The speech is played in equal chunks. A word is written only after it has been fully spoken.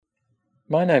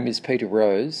My name is Peter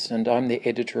Rose, and I'm the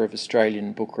editor of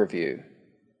Australian Book Review.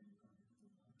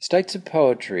 States of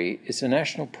Poetry is a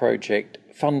national project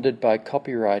funded by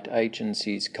Copyright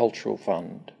Agency's Cultural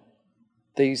Fund.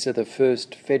 These are the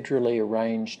first federally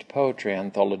arranged poetry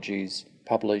anthologies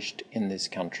published in this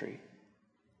country.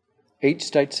 Each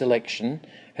state selection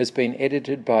has been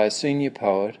edited by a senior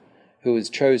poet who has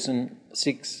chosen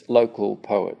 6 local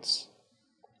poets.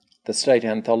 The state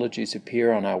anthologies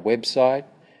appear on our website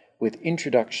with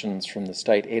introductions from the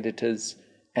state editors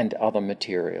and other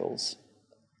materials.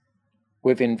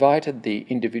 We've invited the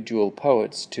individual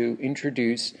poets to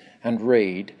introduce and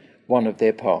read one of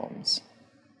their poems.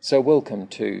 So welcome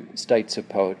to States of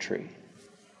Poetry.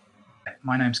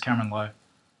 My name's Cameron Lowe.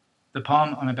 The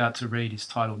poem I'm about to read is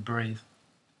titled Breathe.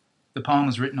 The poem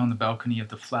was written on the balcony of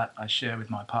the flat I share with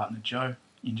my partner Joe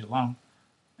in Geelong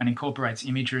and incorporates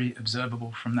imagery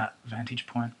observable from that vantage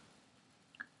point.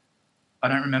 I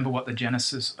don't remember what the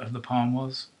genesis of the poem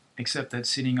was, except that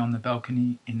sitting on the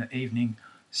balcony in the evening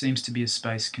seems to be a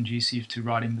space conducive to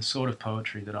writing the sort of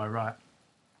poetry that I write.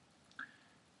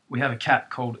 We have a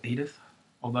cat called Edith,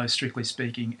 although strictly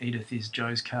speaking Edith is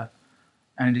Joe's cat,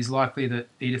 and it is likely that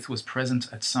Edith was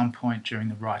present at some point during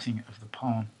the writing of the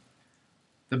poem.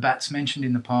 The bats mentioned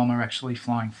in the poem are actually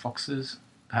flying foxes,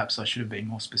 perhaps I should have been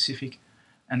more specific,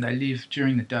 and they live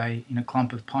during the day in a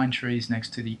clump of pine trees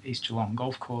next to the East Geelong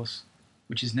Golf Course,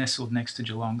 which is nestled next to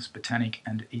Geelong's Botanic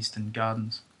and Eastern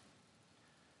Gardens.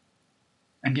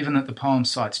 And given that the poem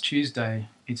cites Tuesday,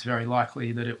 it's very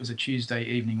likely that it was a Tuesday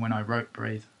evening when I wrote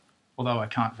Breathe, although I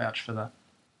can't vouch for that.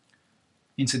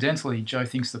 Incidentally, Joe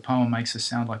thinks the poem makes her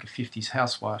sound like a 50s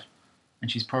housewife, and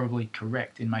she's probably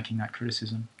correct in making that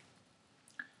criticism.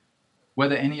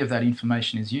 Whether any of that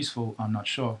information is useful, I'm not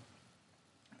sure.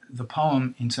 The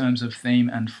poem, in terms of theme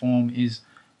and form, is,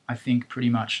 I think, pretty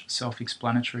much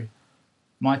self-explanatory.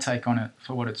 My take on it,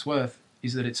 for what it's worth,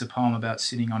 is that it's a poem about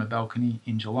sitting on a balcony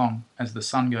in Geelong as the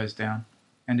sun goes down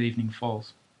and evening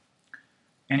falls.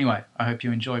 Anyway, I hope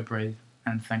you enjoy Breathe,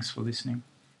 and thanks for listening.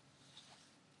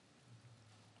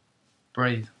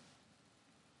 Breathe.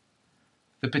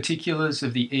 The particulars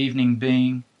of the evening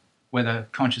being, whether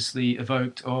consciously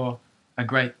evoked or a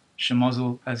great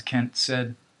schmozzle, as Kent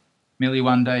said, merely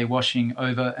one day washing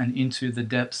over and into the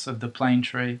depths of the plane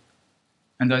tree,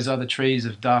 and those other trees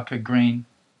of darker green,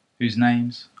 whose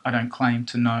names I don't claim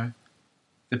to know.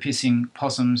 The pissing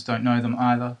possums don't know them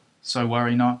either, so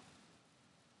worry not.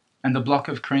 And the block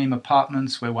of cream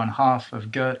apartments where one half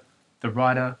of Gert, the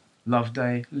writer,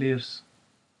 Loveday, lives.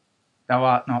 Thou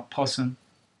art not possum,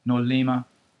 nor lemur,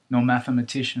 nor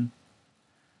mathematician.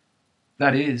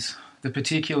 That is, the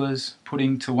particulars,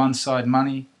 putting to one side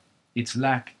money, its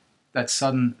lack, that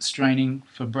sudden straining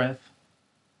for breath.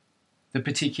 The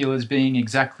particulars being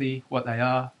exactly what they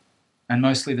are, and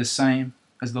mostly the same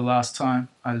as the last time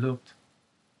I looked.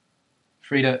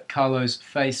 Frida Kahlo's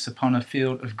face upon a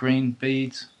field of green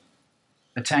beads,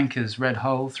 a tanker's red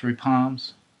hull through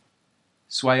palms.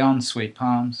 Sway on, sweet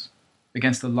palms,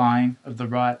 against the line of the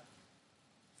right.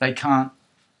 They can't,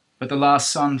 but the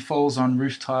last sun falls on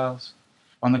roof tiles,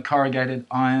 on the corrugated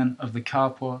iron of the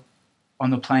carport,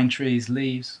 on the plane trees'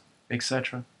 leaves,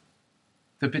 etc.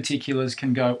 The particulars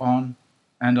can go on,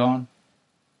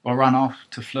 or run off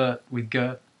to flirt with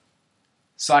Gert.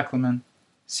 Cyclamen,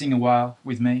 sing a while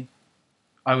with me.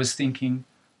 I was thinking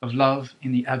of love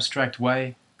in the abstract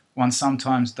way one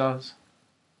sometimes does,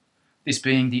 this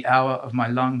being the hour of my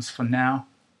lungs for now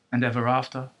and ever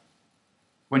after.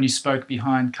 When you spoke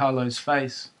behind Carlo's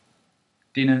face,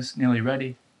 dinner's nearly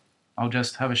ready, I'll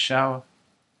just have a shower.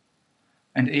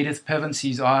 And Edith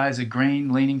Pevensy's eyes are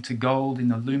green, leaning to gold in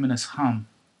the luminous hum,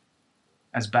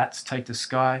 as bats take the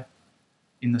sky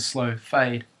in the slow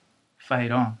fade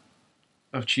on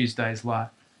of Tuesday's light.